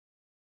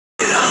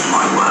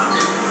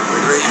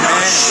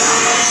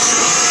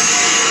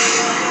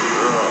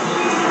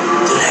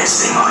The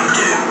next thing I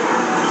do,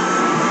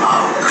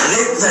 I'll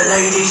clip the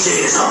lady's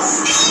ears off.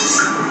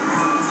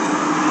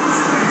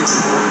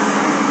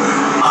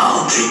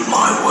 I'll keep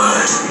my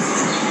word.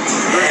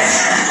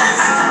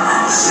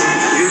 Yeah. See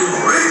you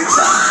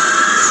later.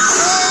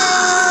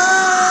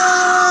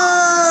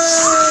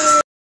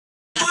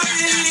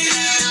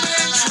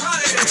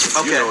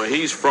 Okay. You know, and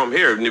he's from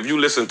here. And if you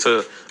listen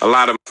to a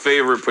lot of my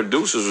favorite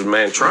producers was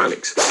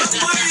Mantronix.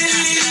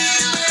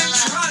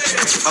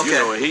 Okay. You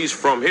know, and he's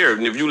from here.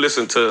 And if you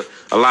listen to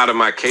a lot of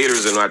my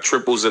caters and my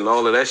triples and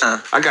all of that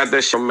shit, I got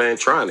that shit from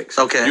Mantronix.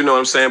 Okay. You know what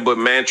I'm saying? But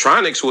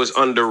Mantronix was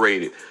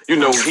underrated. You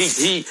know,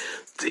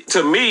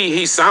 to me,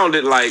 he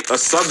sounded like a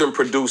Southern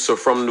producer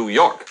from New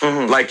York.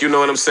 Like, you know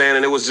what I'm saying?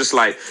 And it was just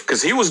like,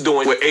 because he was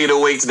doing with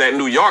 808s that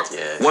New York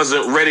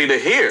wasn't ready to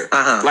hear.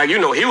 Like, you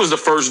know, he was the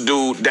first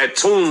dude that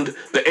tuned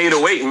the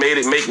 808 and made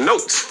it make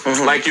notes.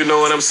 Like, you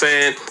know what I'm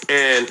saying?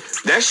 And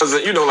that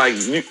shit, you know, like,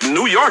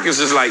 New York is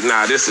just like,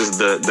 nah, this is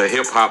the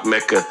hip-hop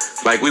mecca.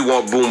 Like, we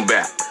want boom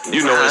bap.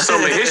 You know, and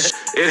some of his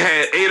it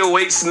had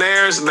 808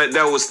 snares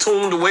that was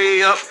tuned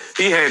way up.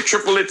 He had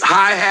triplet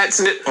hi-hats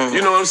in it.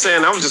 You know what I'm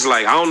saying? I was just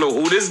like, I don't know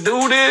who this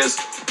dude is,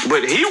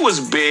 but he was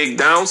big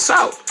down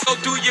south. Go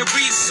do your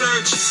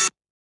research.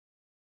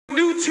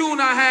 New tune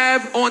I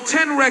have on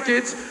 10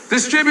 records,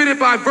 distributed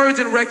by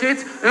Virgin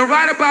Records, and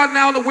right about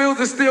now the wheels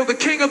are still the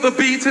king of the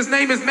beats. His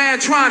name is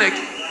Mantronix.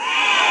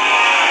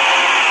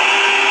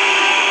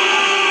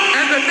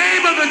 And the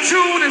name of the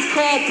tune is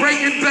called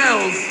Breaking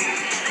Bells.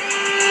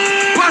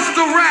 Bust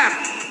the rap.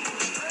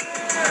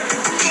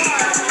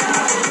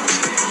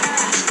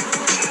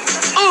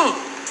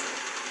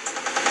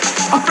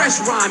 A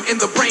fresh rhyme in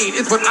the brain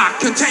is what I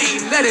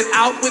contain. Let it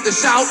out with a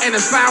shout and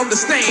it's found to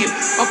stain.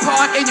 A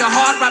part in your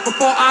heart right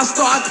before I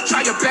start.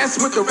 Try your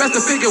best with the rest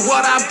to figure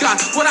what I've got.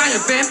 What I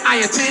invent,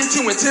 I intend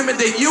to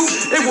intimidate you.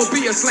 It will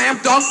be a slam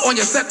dunk on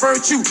your set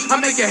virtue.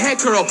 I make your head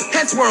curl,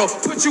 head swirl,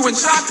 put you in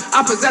shock.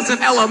 I possess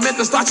an element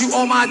to start you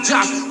on my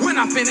job. When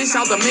I finish,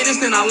 I'll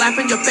diminish, then I'll laugh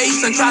in your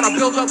face and try to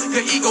build up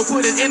your ego,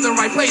 put it in the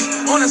right place.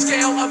 On a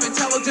scale of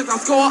intelligence, I'll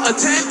score a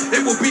 10.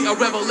 It will be a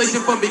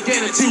revelation from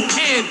beginning to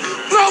end.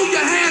 Throw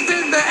your hands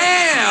in the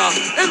air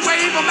and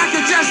wave them like you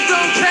just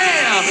don't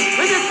care.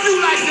 And if you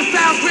like the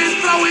south wind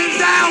flowing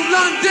down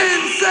London,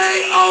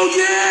 say, oh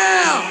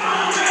yeah.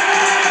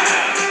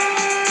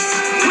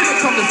 When it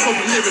comes to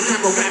spoken lyrics and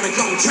programming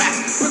on track,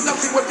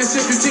 production work is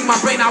shit, you think my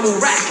brain I will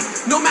rack.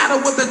 No matter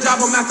what the job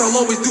I'm at, I'll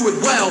always do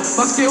it well.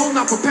 My skill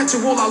not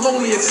perpetual, I'll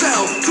only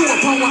excel. To a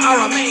point where I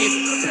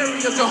remain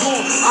superior to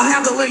home. I'll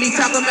handle any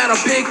type of matter,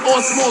 big or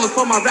small. As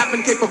for my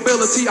rapping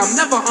capability, I'm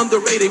never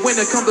underrated.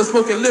 When it comes to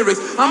spoken lyrics,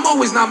 I'm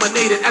always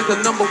nominated as the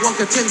 #1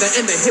 contender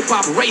in the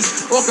hip-hop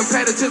race. All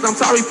competitors, I'm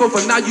sorry for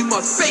now you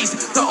must face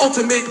the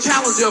ultimate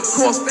challenger. Of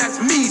course, that's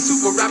me,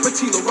 super rapper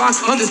Tila Rock,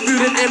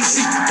 undisputed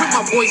MC. With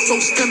my voice so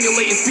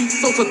stimulating, speech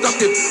so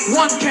seductive,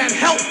 one can't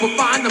help but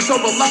find I'm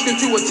so reluctant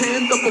to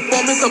attend the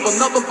performance of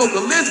another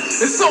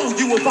vocalist. And so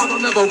you will find I'll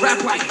never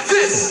rap like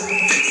this.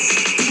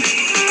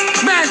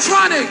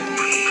 Mantronix.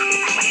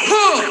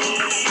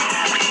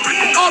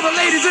 All the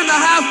ladies in the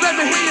house, let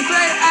me hear you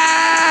say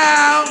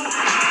ow.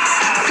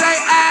 Say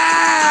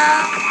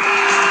ow.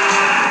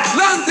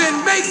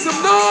 London, make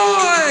some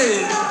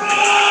noise.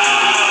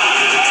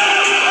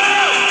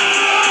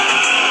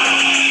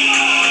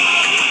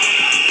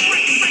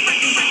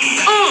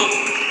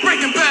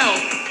 Breaking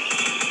Bells.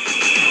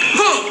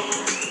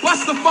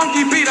 What's the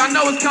funky beat? I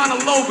know it's kind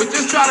of low, but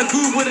just try to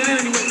groove with it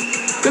anyway.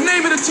 The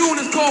name of the tune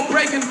is called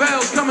Breaking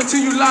Bells, coming to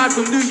you live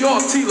from New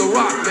York, Tila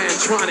Rock,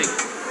 Mantronix.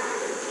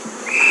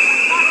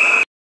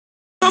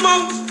 Come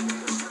on.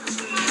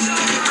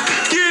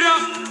 Get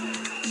up.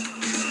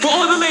 For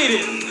all the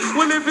ladies.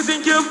 Well, if you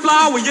think you're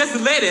fly, well, yes, the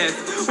ladies.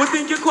 Well,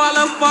 think you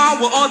qualify,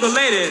 well, all the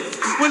ladies.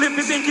 Well, if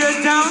you think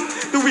you're down,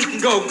 then we can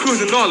go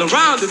cruising all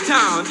around the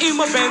town. In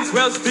my Benz,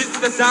 well, spits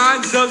the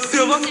signs of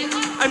silver.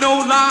 I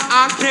no lie,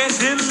 I can't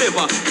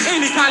deliver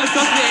any kind of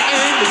stuff there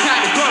in the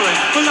category.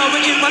 For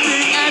loving is my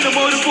thing and the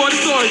motive for the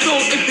story. So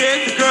if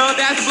there's a girl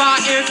that's fly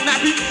and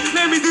snappy,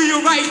 let me do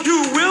you right,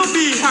 you will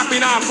be happy,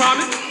 now I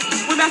promise.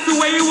 Well, that's the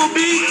way it will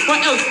be.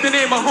 What else to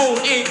name a whole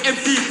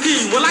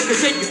MCT? Well, I can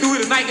take you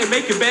through the night and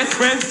make your best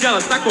friends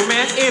jealous. Like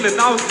romance in and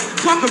out,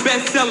 talking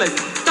bestsellers.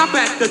 Stop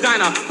at the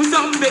diner for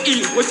something to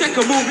eat. We'll check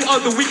a movie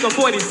of the week on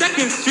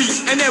 42nd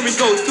Street. And then we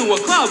go to a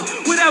club,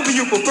 whatever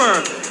you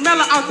prefer.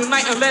 Mellow out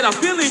tonight and let our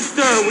feelings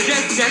stir. We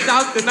just dance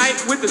out the night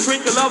with the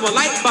twinkle of a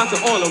light,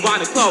 bouncing all around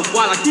the club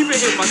while I keep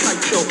it in my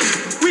sight. So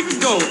we can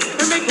go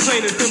and make it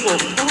plain and simple.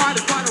 The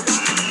hardest part of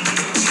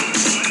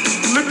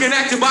looking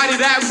at your body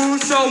that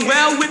moves so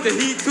well with the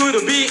heat to the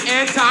beat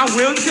and time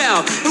will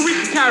tell. And we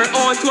can carry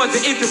on towards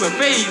the intimate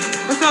phase.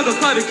 A snuggle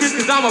cuddle kiss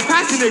cause I'm a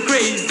passionate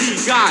crazy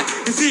guy.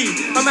 You see,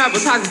 I'm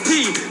advertising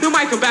T, the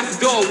mic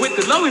ambassador with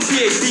the lowest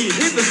PhD.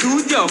 Hit the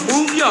studio,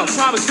 move ya,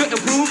 promise to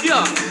improve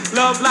ya.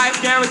 Love life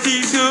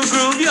guaranteed to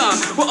groove ya.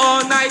 We're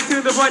all night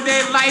till the broad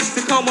daylight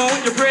to come on.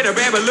 You're pretty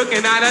baby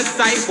looking at a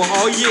sight. Well,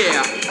 oh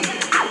yeah.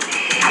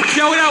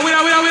 Yo, what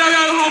up,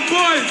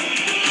 homeboys?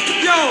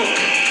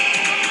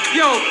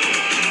 Yo,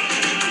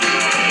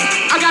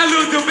 I got a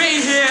little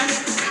debate here.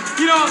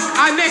 You know,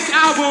 our next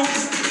album,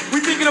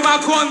 we're thinking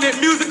about calling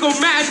it Musical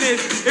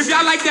Madness. If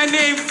y'all like that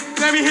name,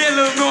 let me hear a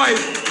little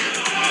noise.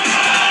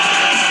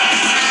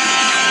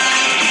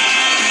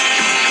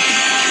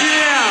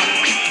 Yeah,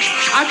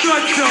 I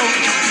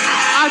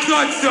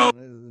thought so.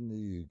 In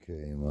the UK,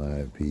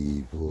 my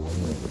people,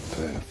 the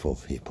birth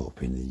of hip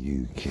hop in the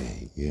UK,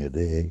 you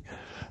dig?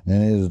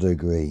 And it's the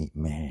great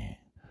man,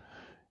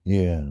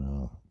 you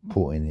know,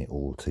 putting it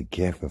all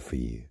together for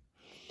you.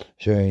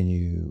 Showing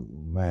you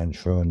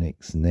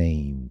Mantronix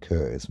name,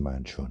 Curtis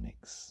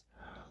Mantronix.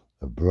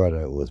 A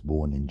brother who was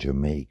born in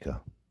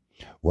Jamaica,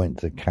 went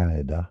to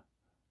Canada,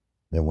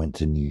 then went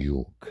to New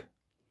York.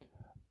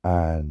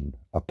 And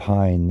a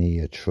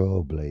pioneer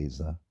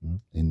trailblazer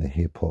in the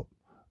hip-hop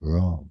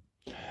realm.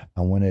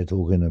 And when they're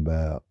talking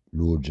about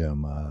Lord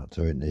Jamar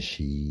Tariq,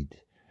 nasheed,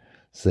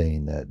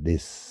 saying that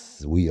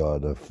we are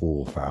the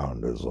four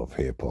founders of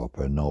hip-hop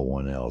and no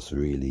one else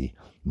really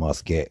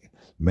must get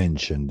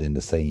mentioned in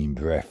the same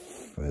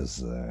breath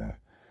as,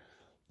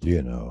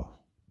 you know,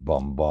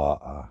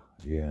 Bombata,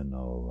 you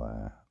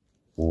know,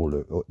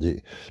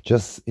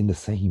 just in the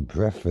same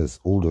breath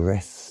as all the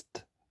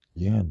rest,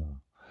 you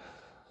know.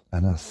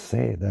 And I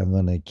said I'm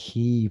going to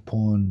keep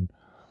on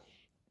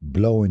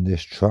blowing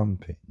this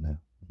trumpet now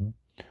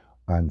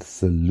and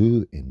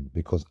saluting,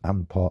 because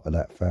I'm part of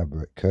that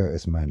fabric,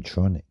 Curtis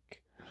Mantronix.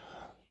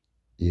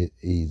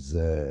 He's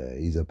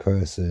a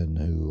person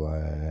who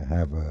I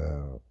have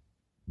a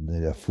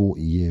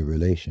 40-year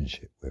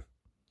relationship with.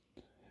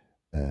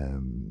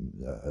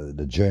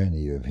 The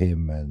journey of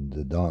him and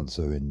the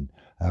dancer and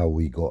how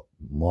we got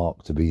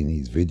Mark to be in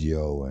his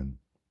video and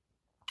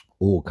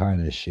all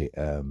kind of shit.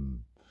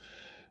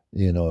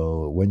 You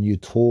know, when you're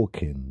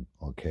talking,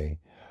 okay,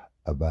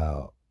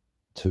 about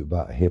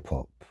hip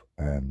hop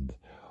and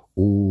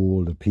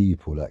all the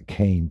people that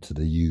came to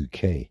the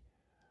UK.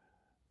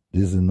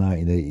 This is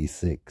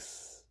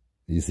 1986.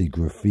 You see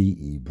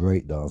graffiti,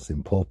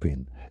 breakdancing,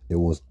 popping. It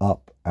was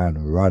up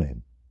and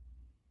running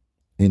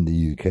in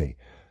the UK.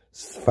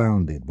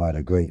 Founded by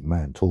the great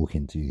man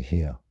talking to you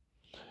here.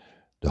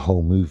 The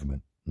whole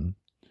movement.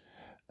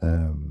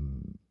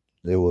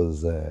 There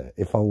was,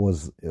 if I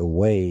was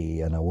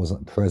away and I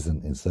wasn't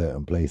present in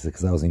certain places,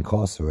 because I was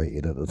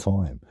incarcerated at the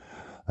time,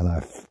 and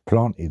I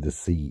planted the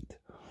seed,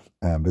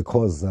 and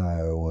because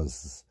I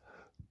was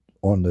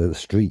on the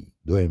street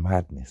doing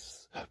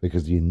madness,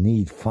 because you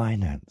need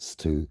finance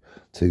to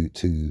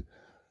do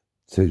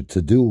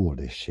all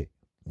this shit,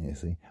 you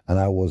see, and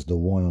I was the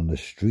one on the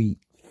street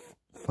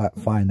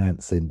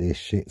financing this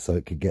shit so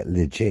it could get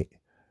legit,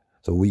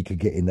 so we could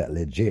get in that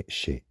legit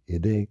shit, you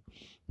dig?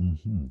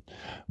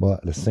 But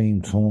at the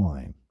same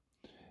time,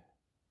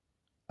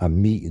 I'm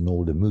meeting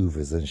all the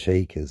movers and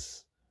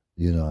shakers.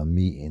 You know, I'm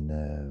meeting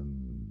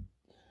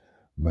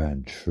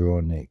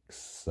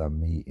Mantronix. I'm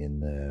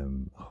meeting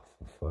oh,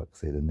 for fuck's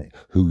sake, the name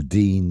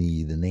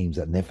Houdini. The names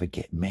that never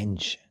get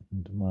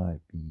mentioned, my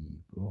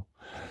people.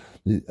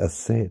 I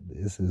said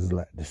this is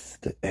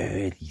the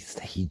early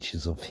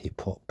stages of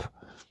hip hop.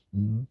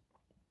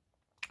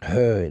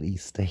 Early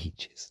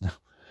stages now,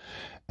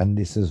 and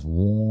this is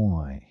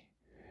why.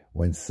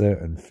 When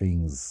certain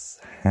things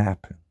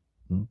happen,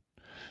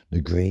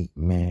 the great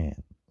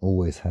man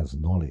always has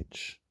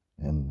knowledge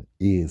and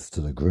ears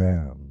to the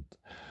ground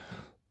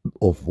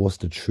of what's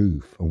the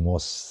truth and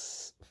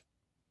what's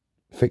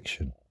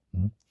fiction.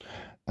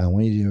 And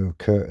when you hear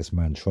Curtis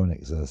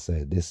Mantronix, as I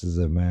said, this is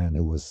a man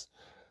who was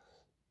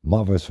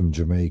mother's from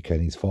Jamaica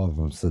and his father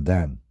from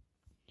Sudan.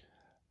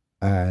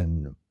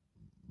 And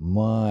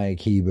my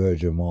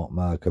keyboard Mark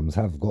Malcolms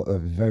have got a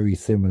very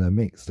similar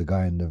mix. The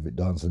guy in the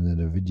dancing in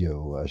the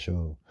video I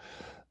show,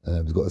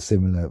 has got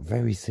a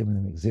very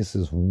similar mix. This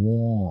is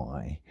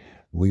why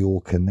we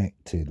all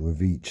connected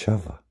with each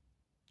other.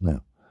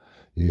 Now,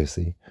 you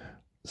see,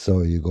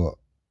 so you got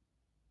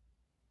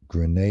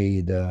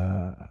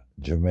Grenada,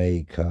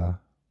 Jamaica.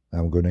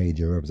 I'm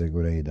Grenada, represent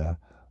Grenada.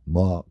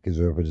 Mark is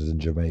representing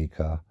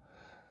Jamaica.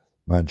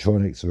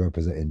 Mantronix is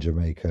representing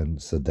Jamaica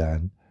and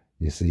Sudan.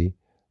 You see.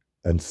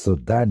 And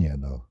Sudan, you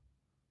know.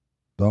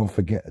 Don't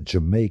forget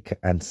Jamaica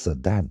and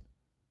Sudan.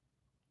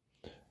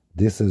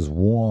 This is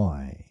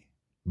why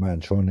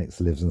Mantronix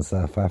lives in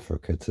South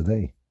Africa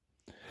today.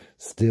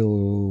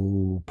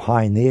 Still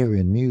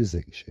pioneering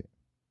music shit.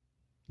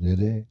 You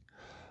know?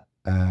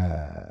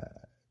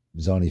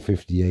 He's only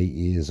 58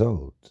 years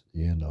old.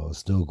 You know,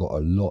 still got a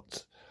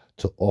lot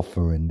to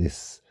offer in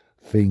this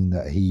thing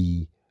that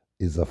he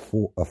is a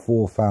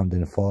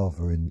four-founding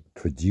father and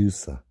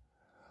producer.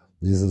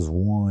 This is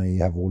why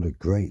you have all the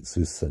greats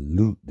who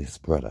salute this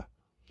brother.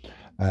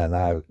 And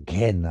I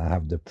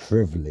have the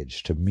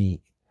privilege to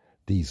meet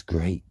these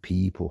great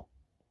people,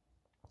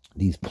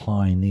 these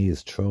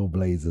pioneers,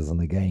 trailblazers in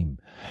the game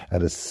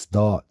at the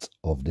start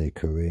of their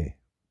career.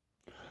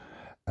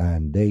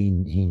 And he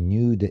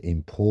knew the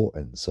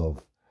importance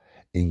of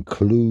being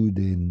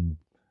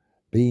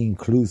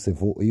inclusive.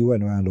 He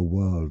went around the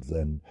world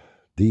and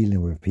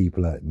dealing with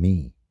people like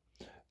me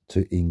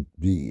to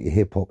be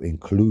hip-hop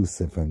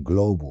inclusive and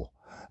global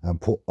and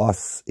put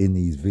us in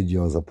these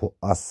videos or put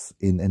us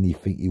in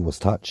anything he was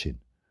touching.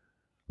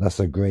 That's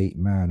a great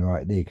man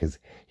right there, because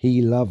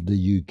he loved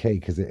the UK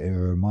because it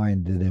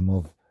reminded him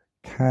of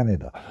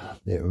Canada.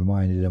 It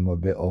reminded him a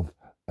bit of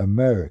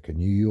America,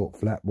 New York,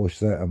 Flatbush,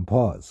 certain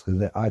parts,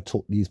 because I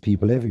took these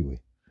people everywhere.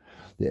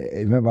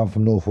 Remember, I'm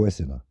from Northwest,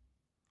 you know.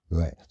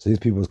 Right, so these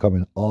people was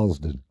coming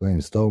Alston, going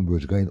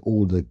Stonebridge, going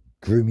all the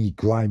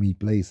grimy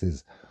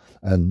places,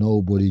 and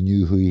nobody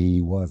knew who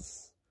he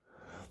was.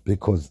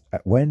 Because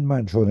when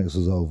Mantronix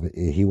was over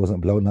here, he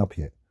wasn't blown up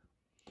yet.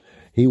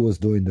 He was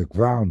doing the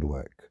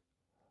groundwork,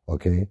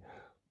 okay?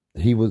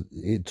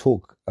 It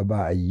took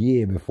about a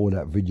year before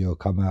that video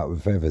come out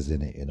with feathers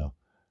in it, you know.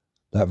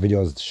 That video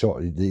was shot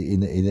in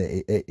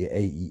 80,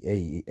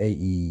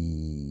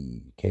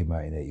 came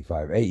out in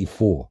 85,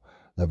 84,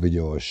 that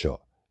video was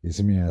shot. You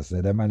see me? I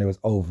said that man was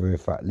over here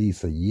for at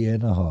least a year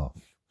and a half,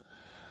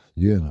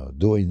 you know,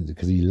 doing,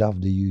 because he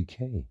loved the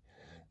UK.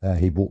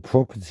 He bought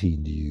property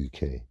in the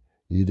UK,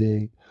 you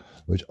dig?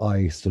 Which I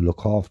used to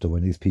look after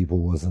when these people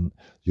wasn't,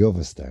 you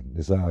understand?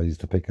 This is how I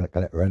used to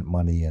collect rent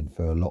money and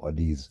for a lot of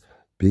these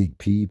big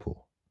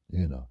people,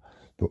 you know.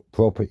 But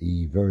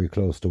property very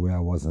close to where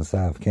I was in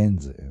South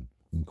Kensington,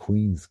 in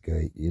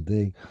Queensgate, you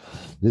dig?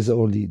 This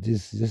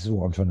is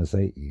what I'm trying to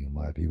say to you,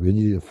 my people. We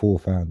need the 4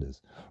 founders.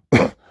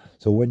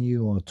 So when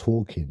you are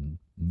talking,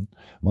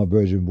 my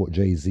virgin brought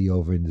Jay-Z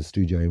over in the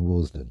studio in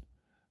Willesden.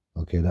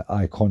 Okay, that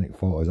iconic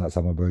photos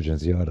outside my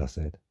virgin's yard, I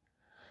said.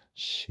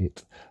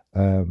 Shit.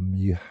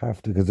 You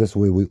have to, because that's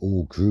where we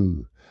all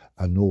grew.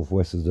 And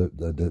Northwest is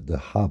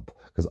the hub,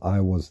 because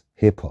I was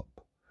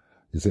hip-hop.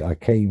 You see, I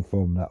came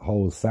from that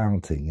whole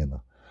sound thing, you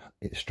know,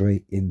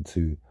 straight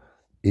into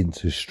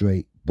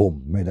straight,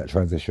 boom, made that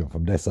transition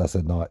from this. I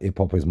said, no,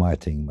 hip-hop is my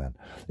thing, man.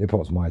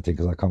 Hip-hop's my thing,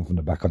 because I come from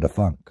the back of the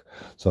funk.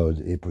 So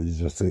it was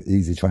just an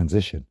easy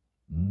transition.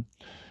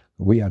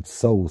 We had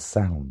soul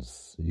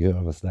sounds, you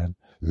understand?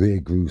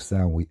 Rear groove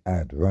sound we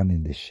had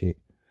running this shit.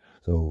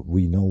 So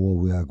we know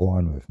what we are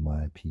going with,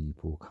 my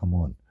people. Come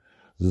on.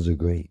 This is a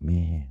great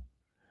man.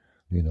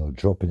 You know,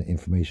 dropping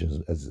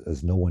information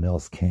as no one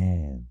else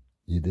can.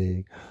 You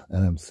dig?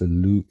 And I'm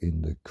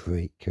saluting the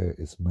great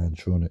Curtis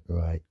Mantronix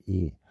right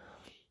here.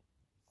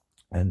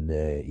 And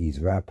he's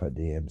rapper,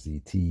 the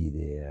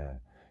MCT,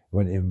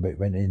 went in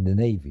the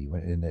Navy,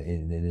 went in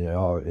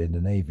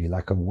the Navy,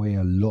 like a way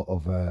a lot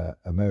of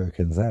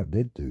Americans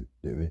did do.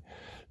 The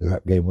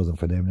rap game wasn't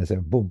for them. They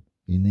said, boom,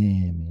 you know what I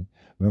mean?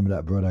 Remember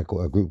that brother got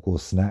a group called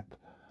Snap,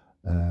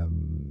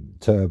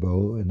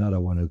 Turbo,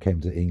 another one who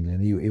came to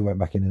England. He went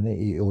back in the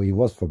Navy, or he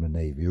was from the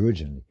Navy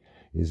originally,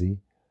 you see?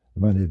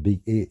 Man, the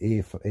big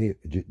air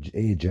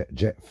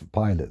jet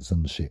pilots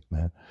and shit,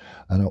 man.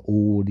 And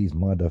all these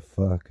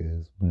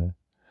motherfuckers, man.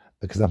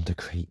 Because I'm the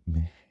great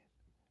man.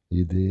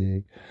 You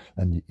dig?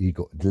 And you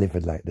got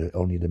delivered like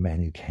only the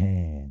man who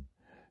can.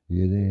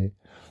 You dig?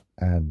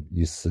 And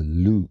you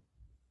salute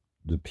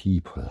the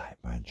people like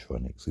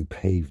Mantronix who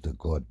paved the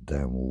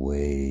goddamn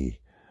way,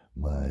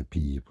 my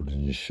people,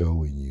 and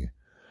showing you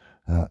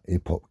how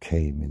hip-hop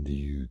came in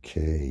the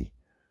UK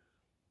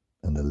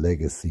and the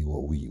legacy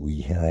what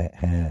we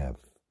have.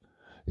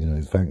 You know,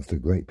 it's thanks to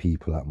great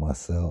people like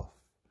myself.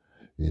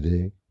 You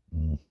dig?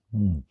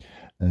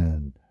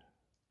 And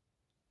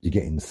you're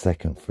getting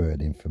second,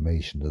 third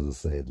information,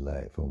 as I said,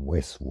 like from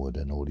Westwood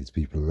and all these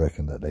people who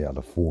reckon that they are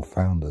the 4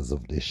 founders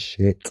of this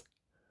shit.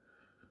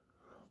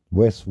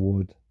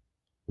 Westwood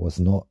was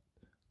not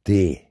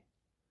there.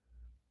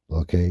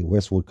 Okay?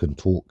 Westwood can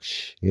talk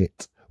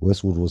shit.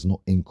 Westwood was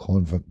not in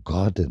Covent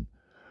Garden.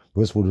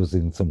 Westwood was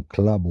in some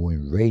club or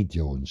in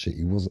radio and shit.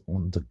 He wasn't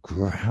on the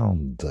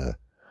ground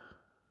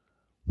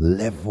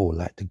level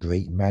like the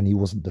great man. He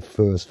wasn't the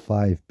first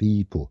 5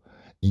 people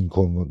in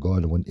Covent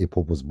Garden when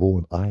hip-hop was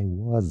born. I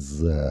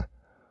was.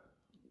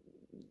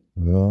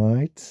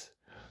 Right?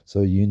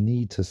 So you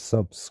need to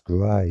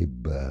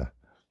subscribe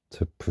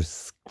to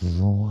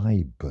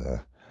prescribe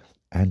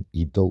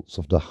antidotes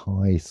of the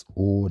highest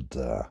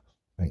order.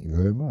 Thank you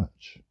very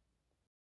much.